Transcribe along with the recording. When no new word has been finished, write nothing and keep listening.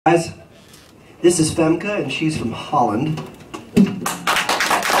Guys, this is Femke and she's from Holland.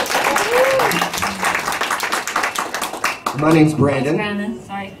 My name's Brandon.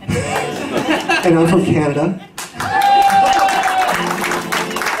 Sorry. And I'm from Canada.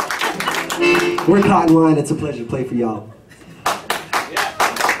 We're Cotton Line. It's a pleasure to play for y'all.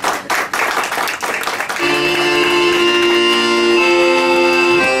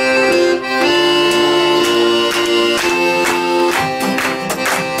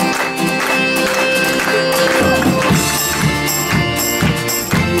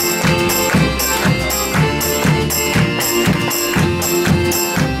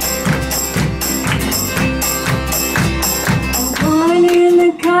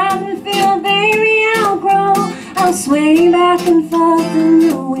 Sway back and forth in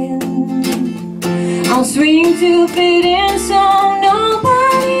the wind. I'll swing to fit in so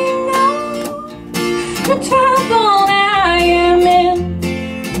nobody knows the trouble I am in.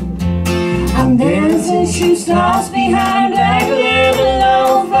 I'm dancing shoe stars behind black leather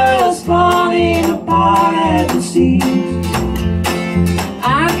loafers, falling apart at the seams.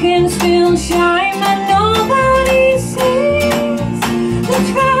 I can still shine but nobody sees the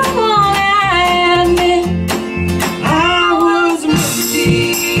trouble I am in.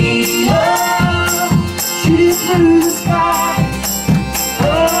 Through the sky,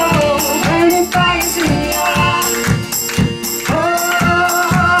 oh, burning fires in your eyes, oh,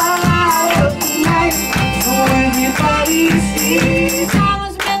 light up the night, so everybody sees I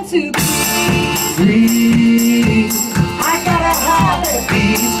was meant to be free. I gotta have that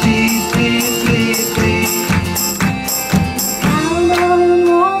peace, peace, peace, peace, peace. Out on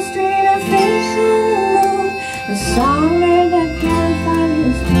Wall Street, a fish on the moon, a songbird that can't find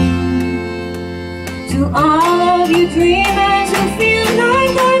his home. To all of you dreamers who feel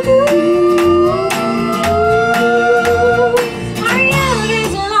like I do, our youth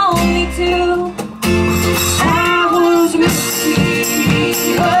is lonely too. I was meant to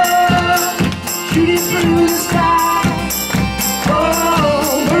be, oh, shooting through the sky,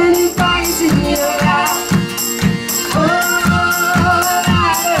 oh, burning fires in your eyes, oh,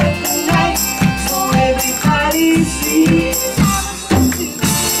 light up the night, so everybody sees I was meant to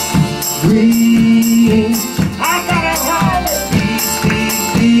be free. I gotta have it, peace, peace,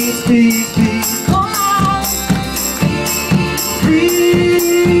 peace, peace, peace. Oh, free.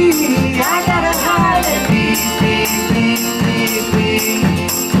 I gotta have it, peace, peace, peace, peace, peace.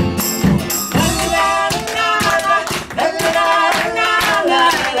 La la la la la la la la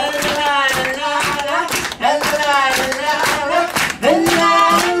la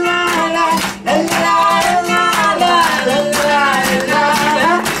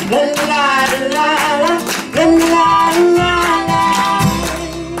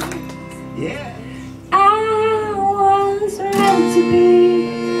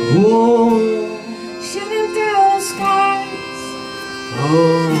shooting through the skies,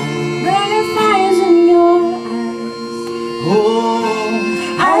 burning fires in your eyes,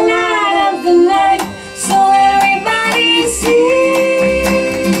 I light up the night so everybody sees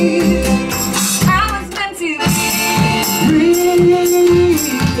I was meant to be free.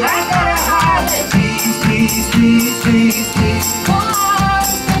 I gotta have it, peace, peace, peace, peace, peace. Oh, I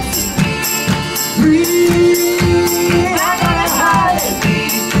was meant to be free. I gotta have it,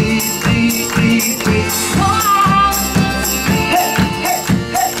 peace, peace, peace, peace, peace. Oh, hey, hey,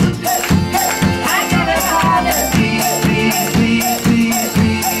 hey, hey, hey. I gotta have it, peace, peace, peace, peace,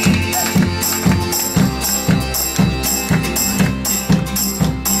 peace.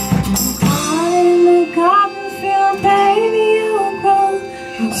 Caught in the cotton field, baby, you'll grow.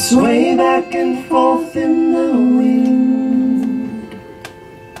 I'll sway back and forth in